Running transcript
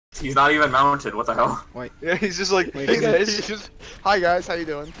He's not even mounted. What the hell? Wait. Yeah, he's just like, Wait, hey guys. He's just, hi guys, how you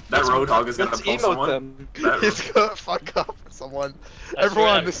doing? That Roadhog is gonna Let's pull emote someone. them. That- He's gonna fuck up someone. That's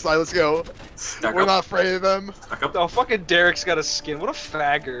Everyone right. on this side, let's go. Stack We're up. not afraid of them. Stack up. Oh, fucking Derek's got a skin. What a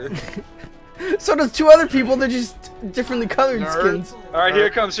fagger. So does two other people. They're just differently colored Nerd. skins. Alright, here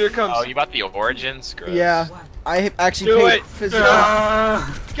it comes, here it comes. Oh, you bought the Origins? Gross. Yeah, I actually Do paid it. physical.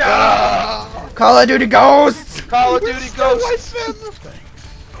 Ah! Call of Duty Ghosts. Call of Duty Ghost!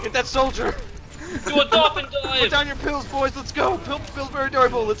 Get that soldier! Do a dolphin Put dive! down your pills, boys, let's go! Pillsbury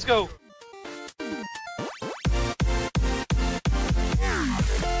Doughboy, let's go!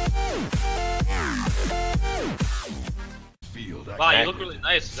 Wow, you look really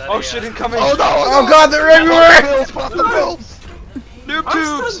nice. Is that Oh a, shit, incoming! Oh, no, Oh god, they're everywhere. Pills, pop the pills! Noob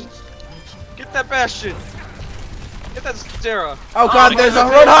I'm tubes! Get that Bastion! Get that Sarah! Oh god, there's a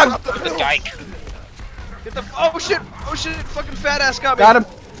Pop Roadhog. the The pills. dyke. Get the oh shit! Oh shit! Fucking fat ass got me! Got him.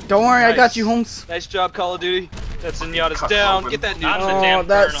 Don't worry, I got Nice. you, Holmes. Nice job, Call of Duty. That Zenyatta's Cut down. open. Get that I'm noob. the Oh, damn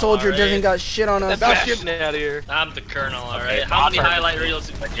that colonel, soldier alright? doesn't got shit on That us. Bastion out of here. I'm the colonel, alright? Okay, How many bots are highlight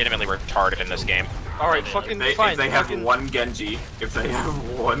reels? legitimately retarded in this game. Alright, fucking If fine. they have fucking... one Genji, if they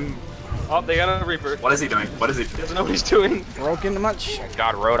have one... Oh, they got a Reaper. What is he doing? What is he doing? Doesn't know what he's doing. Broken much?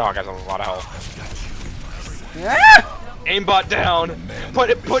 God, Roadhog has a lot of health. Ah! Aimbot down.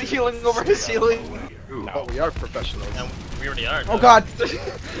 Put healing over his healing. Ooh. Oh, we are professionals. And we already are. Oh god.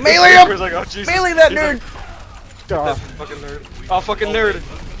 Melee Reaper's him! like, oh, Jesus. Melee that He's like, nerd! that fucking nerd. Oh, fucking nerd.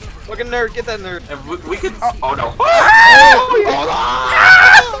 Fucking nerd, get that nerd. And we can... Oh no.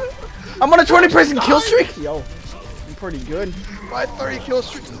 I'm on a 20-person kill streak? Yo, I'm pretty good. My 30 kill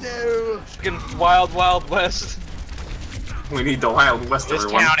streak. No. Fucking wild, wild west. We need the Wild West, This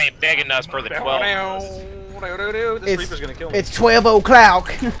everyone. town ain't big enough for the 12. This Reaper's gonna kill me. It's 12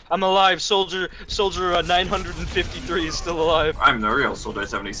 o'clock. I'm alive, soldier 953 is still alive. I'm the real Soldier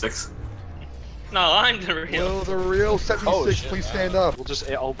 76. No, I'm the real. Will the real 76 Oh, shit. please stand up? We'll just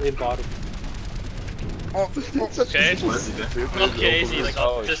I'll aimbot him. Okay. What is he doing? Okay, is he like,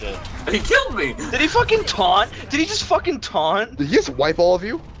 oh, just... shit. He killed me! Did he fucking taunt? Did he just fucking taunt? Did he just wipe all of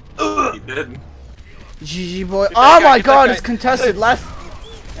you? He did. GG boy. Get that Oh guy, my get that god, guy. it's contested. Left.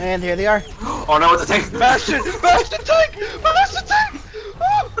 And here they are. Oh no, it's a tank! Bastion! Bastion tank! Bastion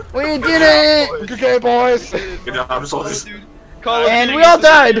tank! We did it! Good game, boys! Good job, soldiers. Call of And Duty we all is a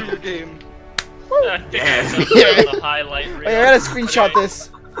died. superior game. Yeah. The highlight reel. Wait, I gotta screenshot this.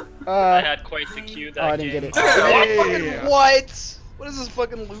 I had quite the queue that Oh, I didn't get it. Damn. What? What is this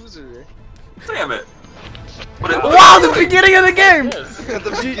fucking loser? Damn it. What it Wow, the beginning of the game! At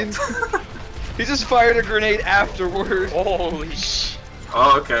the beginning. He just fired a grenade afterward. Holy sh...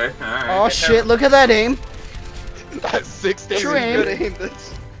 Oh, okay. Alright. Oh shit, look at that aim. That's 6 damage. True aim. Good aim.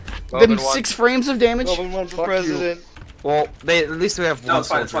 That's Them 6 frames of damage. one for president. Well, at least we have No, one it's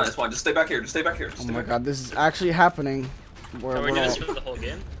fine, it's fine, soldier. it's fine. Just stay back here, just stay back here. Just Oh stay my back god, this is actually happening. We're, Are we we're doing all- this for the whole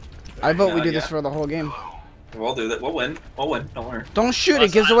game? I vote we Yeah, do this yeah. for the whole game. here. We'll do that. We'll win. We'll win. Don't worry. Don't shoot, it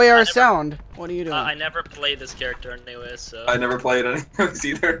Also, gives I- away I our never- sound. What are you doing? I never played this character anyway, so... I never played any of these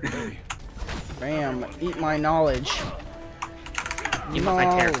either. Bam, eat my knowledge. You want my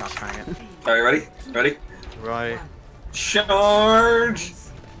Knowledge. hair trying it. Alright, ready? Ready? Right. Charge!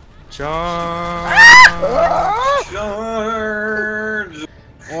 John. Charge!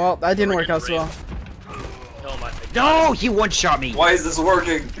 Well, that didn't work out so well. Oh my... No, he one-shot me. Why is this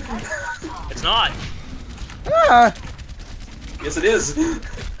working? It's not! Ah, Yes, it is.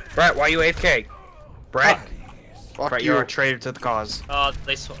 Brett, why you AFK? Brett, Fuck Brett, you. you're a traitor to the cause.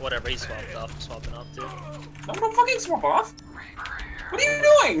 They whatever, he swapped off, swapping off too. I'm gonna fucking swap off. What are you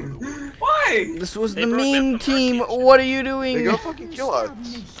doing? Why? this was They the broke mean their team. parties. What are you They doing? go fucking kill us.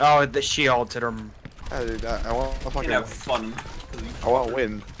 Oh, she ulted him. I want to You fucking. can have fun. I want to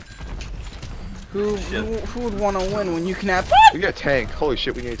win. Who would want to win when you can have We need a tank. Holy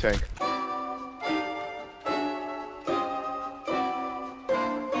shit, we need a tank.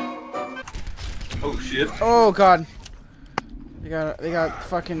 Oh shit. Oh god. They got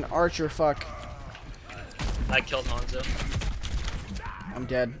fucking Archer fuck. I killed Hanzo. I'm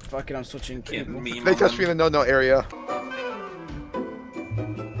dead. Fuck it, I'm switching Can't people. meme They on touched me them. in the no-no area.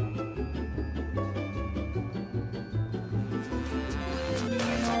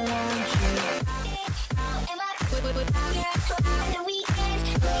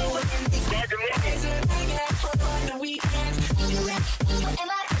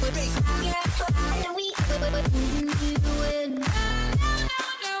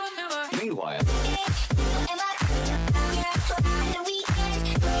 Meanwhile,